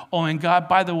need. Oh, and God,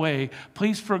 by the way,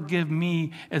 please forgive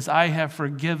me as I have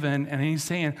forgiven." And he's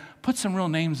saying, put some real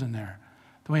names in there.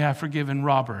 The way I've forgiven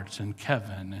Robert and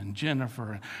Kevin and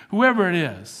Jennifer, and whoever it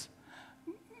is.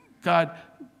 God,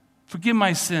 forgive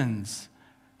my sins.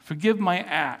 Forgive my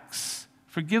acts.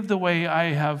 Forgive the way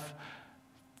I have,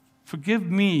 forgive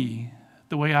me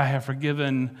the way I have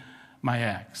forgiven my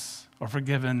ex, or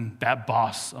forgiven that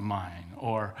boss of mine,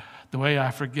 or the way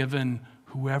I've forgiven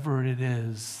whoever it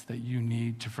is that you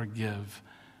need to forgive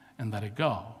and let it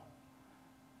go.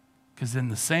 Because in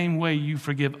the same way you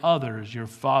forgive others, your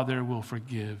Father will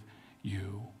forgive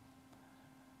you.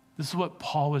 This is what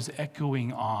Paul was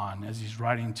echoing on as he's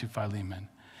writing to Philemon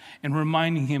and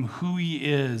reminding him who he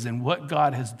is and what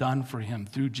God has done for him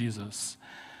through Jesus.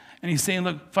 And he's saying,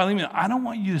 look, Philemon, I don't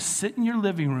want you to sit in your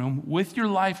living room with your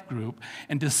life group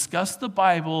and discuss the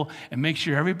Bible and make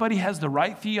sure everybody has the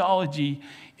right theology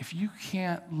if you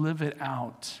can't live it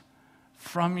out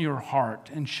from your heart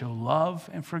and show love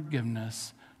and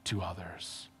forgiveness to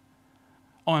others.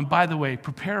 Oh, and by the way,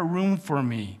 prepare a room for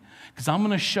me because I'm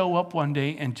going to show up one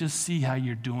day and just see how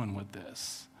you're doing with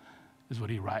this, is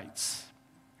what he writes.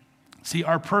 See,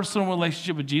 our personal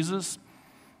relationship with Jesus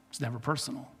is never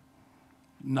personal.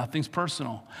 Nothing's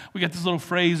personal. We get this little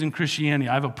phrase in Christianity,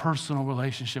 I have a personal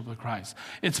relationship with Christ.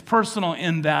 It's personal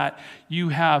in that you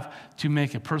have to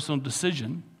make a personal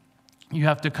decision. You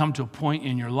have to come to a point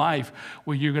in your life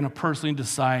where you're going to personally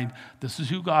decide, this is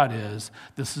who God is,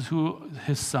 this is who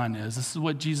his son is, this is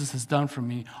what Jesus has done for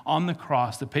me on the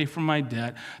cross to pay for my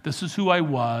debt, this is who I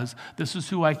was, this is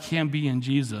who I can be in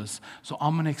Jesus. So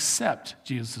I'm going to accept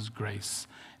Jesus' grace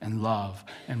and love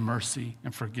and mercy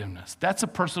and forgiveness. That's a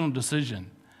personal decision.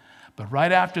 But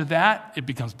right after that, it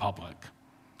becomes public.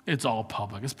 It's all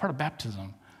public. It's part of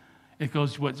baptism. It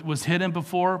goes, what was hidden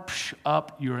before,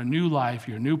 up, you're a new life,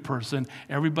 you're a new person.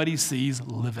 Everybody sees,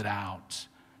 live it out.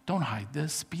 Don't hide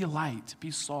this. Be a light,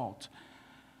 be salt.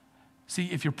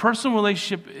 See, if your personal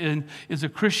relationship is a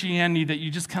Christianity that you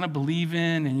just kind of believe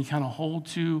in and you kind of hold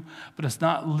to, but it's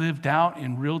not lived out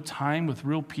in real time with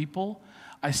real people,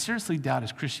 I seriously doubt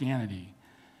it's Christianity.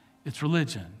 It's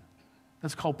religion.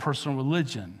 That's called personal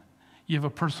religion. You have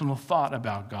a personal thought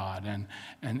about God,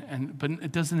 but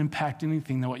it doesn't impact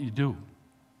anything that what you do.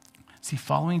 See,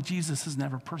 following Jesus is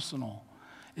never personal.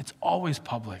 It's always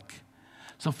public.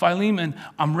 So Philemon,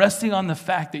 I'm resting on the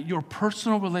fact that your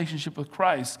personal relationship with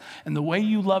Christ and the way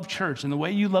you love church and the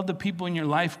way you love the people in your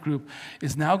life group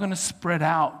is now going to spread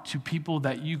out to people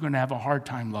that you're going to have a hard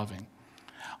time loving.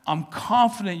 I'm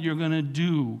confident you're going to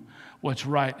do what's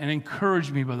right, and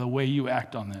encourage me by the way you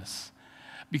act on this.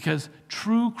 Because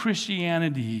true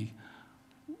Christianity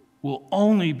will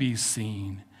only be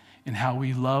seen in how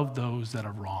we love those that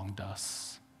have wronged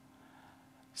us.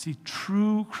 See,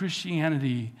 true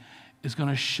Christianity is going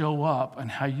to show up in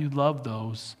how you love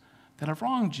those that have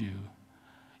wronged you.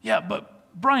 Yeah, but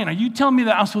Brian, are you telling me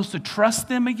that I'm supposed to trust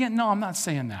them again? No, I'm not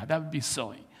saying that. That would be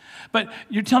silly. But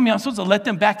you're telling me I'm supposed to let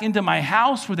them back into my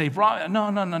house where they've wronged? No.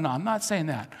 I'm not saying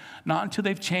that. Not until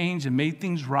they've changed and made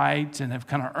things right and have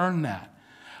kind of earned that.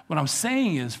 What I'm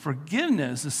saying is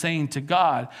forgiveness is saying to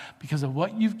God, because of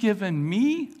what you've given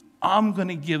me, I'm going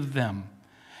to give them.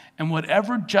 And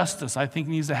whatever justice I think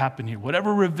needs to happen here,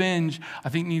 whatever revenge I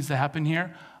think needs to happen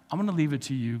here, I'm going to leave it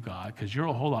to you, God, because you're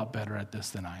a whole lot better at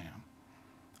this than I am.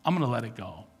 I'm going to let it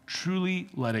go, truly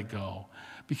let it go,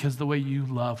 because the way you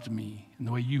loved me and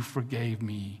the way you forgave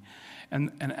me,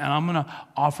 and I'm going to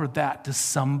offer that to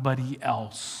somebody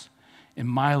else in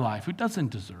my life who doesn't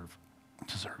deserve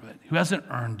it, who hasn't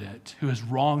earned it, who has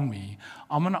wronged me.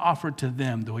 I'm going to offer it to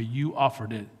them the way you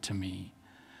offered it to me.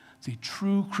 See,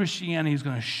 true Christianity is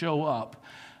going to show up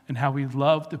in how we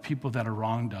love the people that have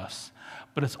wronged us.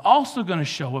 But it's also going to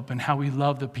show up in how we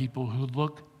love the people who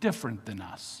look different than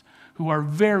us, who are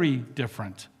very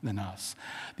different than us.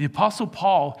 The Apostle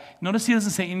Paul, notice he doesn't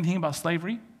say anything about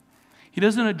slavery. He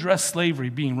doesn't address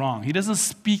slavery being wrong. He doesn't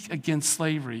speak against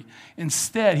slavery.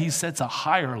 Instead, he sets a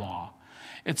higher law.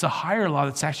 It's a higher law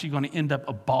that's actually going to end up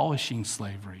abolishing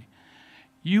slavery.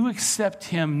 You accept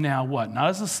him now what? Not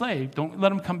as a slave. Don't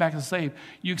let him come back as a slave.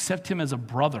 You accept him as a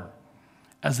brother,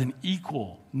 as an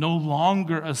equal, no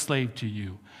longer a slave to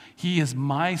you. He is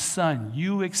my son.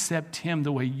 You accept him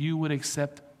the way you would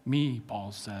accept me,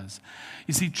 Paul says.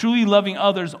 You see, truly loving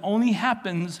others only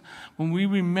happens when we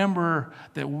remember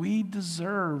that we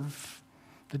deserve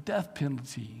the death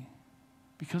penalty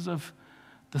because of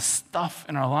the stuff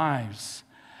in our lives,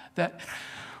 that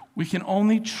we can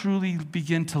only truly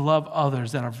begin to love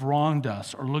others that have wronged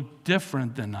us or look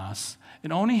different than us.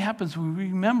 It only happens when we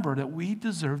remember that we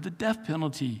deserve the death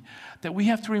penalty, that we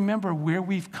have to remember where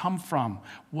we've come from.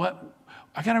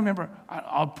 I got to remember,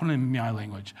 I'll put it in my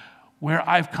language, where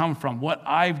I've come from, what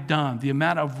I've done, the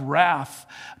amount of wrath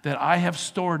that I have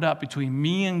stored up between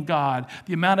me and God,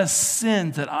 the amount of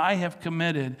sins that I have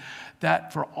committed,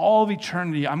 that for all of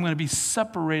eternity, I'm going to be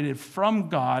separated from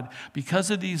God because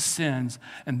of these sins,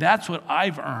 and that's what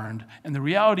I've earned. And the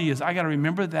reality is I got to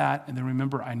remember that, and then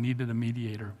remember I needed a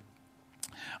mediator.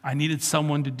 I needed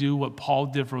someone to do what Paul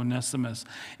did for Onesimus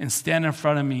and stand in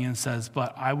front of me and says,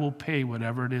 but I will pay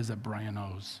whatever it is that Brian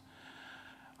owes.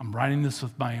 I'm writing this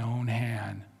with my own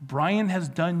hand. Brian has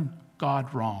done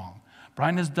God wrong.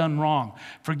 Brian has done wrong.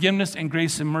 Forgiveness and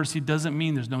grace and mercy doesn't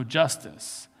mean there's no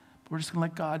justice. We're just going to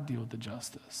let God deal with the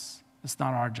justice. It's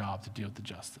not our job to deal with the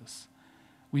justice.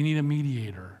 We need a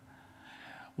mediator.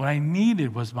 What I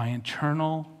needed was my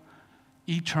eternal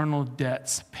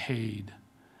debts paid.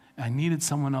 And I needed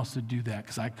someone else to do that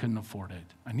because I couldn't afford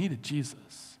it. I needed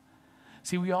Jesus.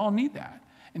 See, we all need that.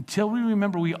 Until we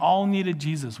remember we all needed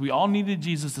Jesus. We all needed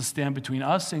Jesus to stand between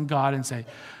us and God and say,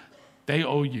 they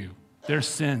owe you. Their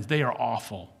sins, they are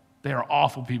awful. They are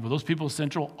awful people. Those people at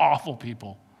Central, awful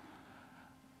people.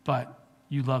 But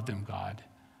you love them, God.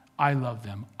 I love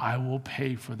them. I will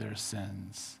pay for their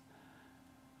sins.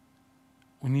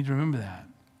 We need to remember that.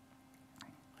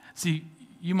 See,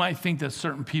 you might think that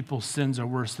certain people's sins are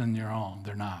worse than your own.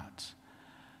 They're not.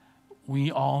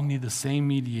 We all need the same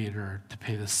mediator to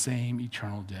pay the same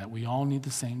eternal debt. We all need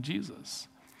the same Jesus.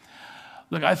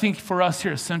 Look, I think for us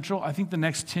here at Central, I think the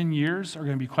next 10 years are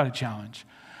going to be quite a challenge.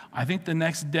 I think the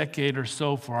next decade or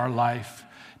so for our life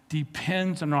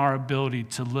depends on our ability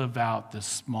to live out this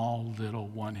small little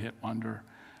one-hit wonder.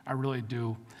 I really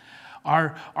do.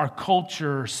 Our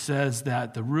culture says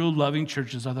that the real loving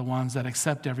churches are the ones that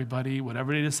accept everybody,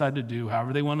 whatever they decide to do,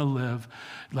 however they want to live,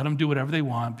 let them do whatever they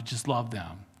want, but just love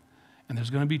them. And there's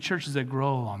going to be churches that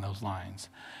grow along those lines.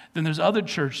 Then there's other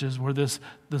churches where this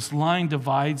line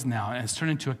divides now, and it's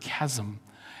turned into a chasm.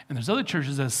 And there's other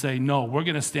churches that say, no, we're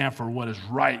going to stand for what is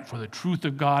right, for the truth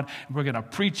of God, and we're going to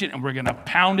preach it, and we're going to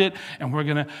pound it, and we're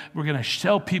going to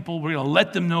tell people, we're going to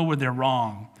let them know where they're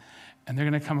wrong. And they're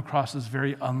going to come across as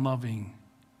very unloving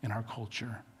in our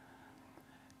culture.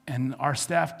 And our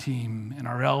staff team and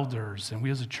our elders and we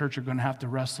as a church are going to have to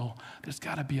wrestle. There's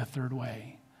got to be a third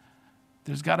way.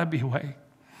 There's got to be a way.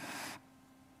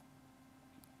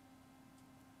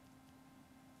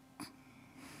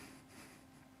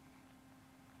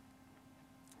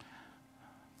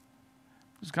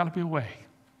 There's got to be a way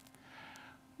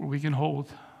where we can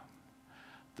hold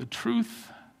the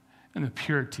truth and the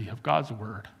purity of God's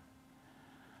word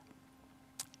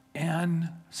and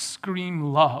scream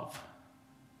love.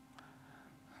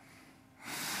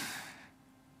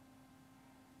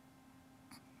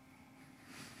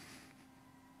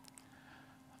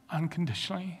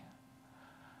 Unconditionally,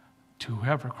 to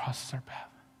whoever crosses our path.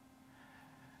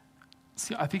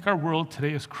 See, I think our world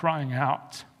today is crying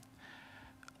out,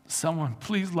 someone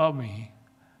please love me,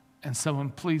 and someone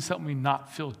please help me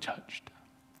not feel judged.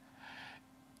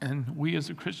 And we as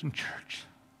a Christian church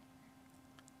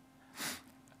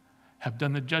have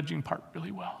done the judging part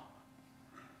really well.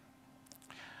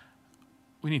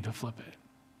 We need to flip it.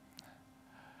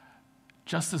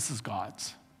 Justice is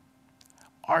God's.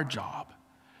 Our job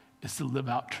is to live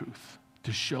out truth,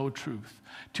 to show truth,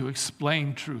 to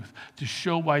explain truth, to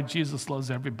show why Jesus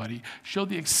loves everybody, show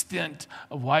the extent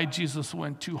of why Jesus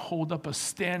went to hold up a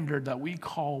standard that we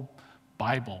call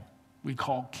Bible, we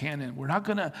call canon. We're not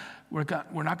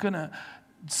gonna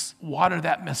water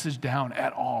that message down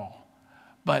at all.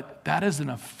 But that is an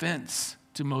offense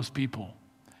to most people.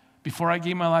 Before I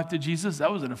gave my life to Jesus,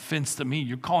 that was an offense to me.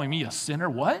 You're calling me a sinner?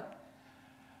 What?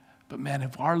 But man,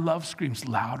 if our love screams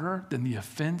louder than the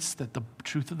offense that the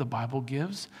truth of the Bible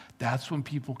gives, that's when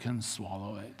people can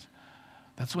swallow it.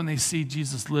 That's when they see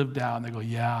Jesus lived out and they go,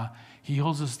 yeah, he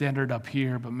holds a standard up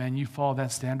here, but man, you follow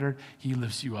that standard, he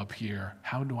lifts you up here.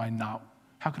 How could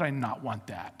I not want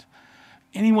that?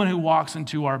 Anyone who walks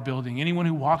into our building, anyone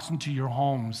who walks into your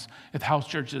homes at house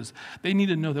churches, they need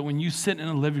to know that when you sit in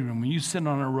a living room, when you sit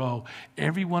on a row,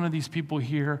 every one of these people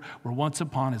here were once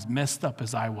upon as messed up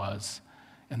as I was.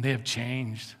 And they have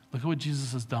changed. Look at what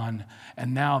Jesus has done.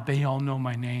 And now they all know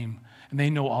my name. And they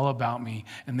know all about me.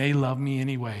 And they love me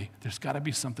anyway. There's got to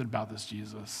be something about this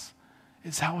Jesus.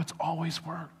 It's how it's always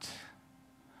worked.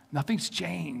 Nothing's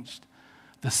changed.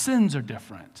 The sins are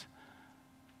different.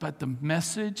 But the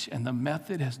message and the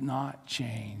method has not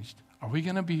changed. Are we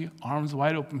going to be arms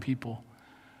wide open people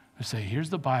who say, here's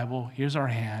the Bible, here's our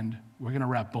hand, we're going to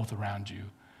wrap both around you?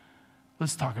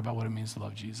 Let's talk about what it means to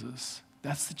love Jesus.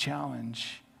 That's the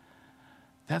challenge.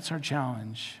 That's our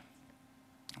challenge.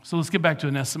 So let's get back to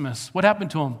Onesimus. What happened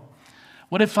to him?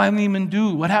 What did Philemon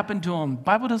do? What happened to him? The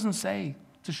Bible doesn't say.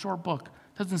 It's a short book.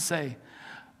 It doesn't say.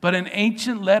 But an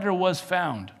ancient letter was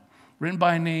found, written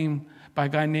by a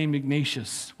guy named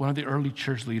Ignatius, one of the early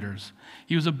church leaders.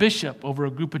 He was a bishop over a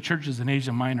group of churches in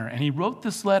Asia Minor, and he wrote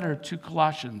this letter to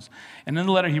Colossians. And in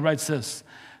the letter he writes this: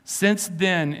 since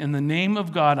then, in the name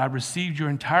of God, I received your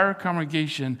entire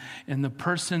congregation in the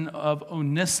person of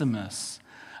Onesimus,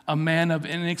 a man of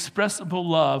inexpressible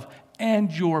love,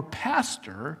 and your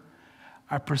pastor.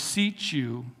 I beseech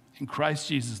you in Christ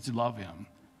Jesus to love him.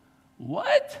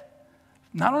 What?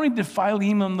 Not only did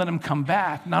Philemon let him come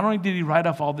back, not only did he write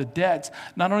off all the debts,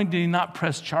 not only did he not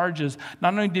press charges,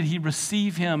 not only did he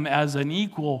receive him as an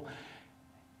equal,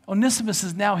 Onesimus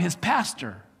is now his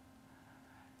pastor.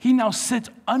 He now sits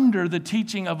under the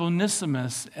teaching of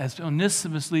Onesimus as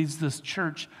Onesimus leads this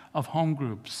church of home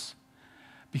groups.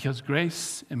 Because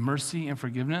grace and mercy and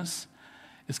forgiveness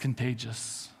is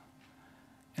contagious.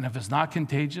 And if it's not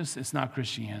contagious, it's not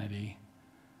Christianity.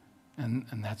 And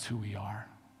that's who we are.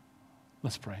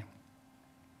 Let's pray.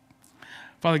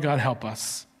 Father God, help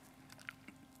us.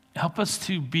 Help us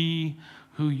to be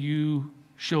who you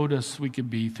showed us we could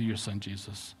be through your Son,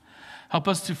 Jesus. Help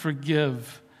us to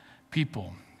forgive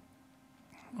people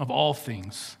of all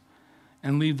things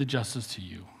and leave the justice to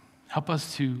you. Help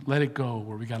us to let it go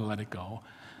where we got to let it go.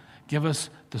 Give us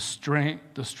the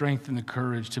strength and the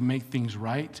courage to make things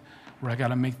right where I got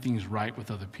to make things right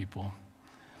with other people.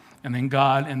 And then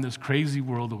God, in this crazy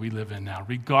world that we live in now,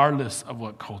 regardless of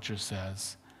what culture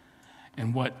says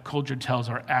and what culture tells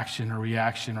our action or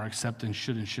reaction or acceptance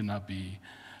should and should not be,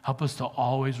 help us to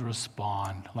always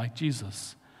respond like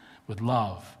Jesus with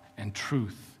love and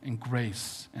truth and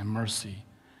grace and mercy.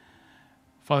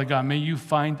 Father God, may you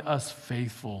find us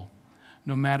faithful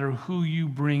no matter who you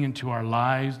bring into our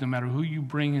lives, no matter who you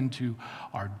bring into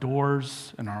our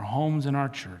doors and our homes and our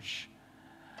church,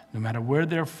 no matter where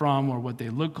they're from or what they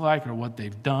look like or what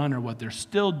they've done or what they're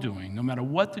still doing, no matter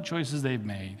what the choices they've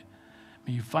made,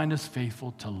 may you find us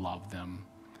faithful to love them.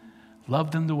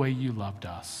 Love them the way you loved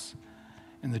us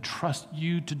and to trust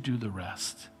you to do the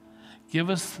rest. Give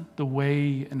us the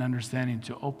way and understanding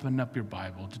to open up your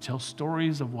Bible, to tell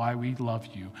stories of why we love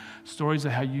you, stories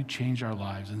of how you change our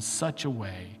lives in such a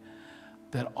way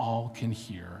that all can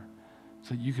hear,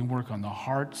 so that you can work on the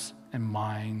hearts and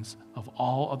minds of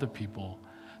all other people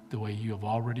the way you have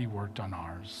already worked on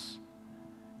ours.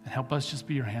 And help us just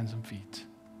be your hands and feet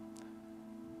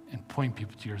and point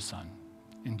people to your Son.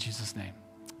 In Jesus' name,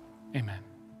 amen.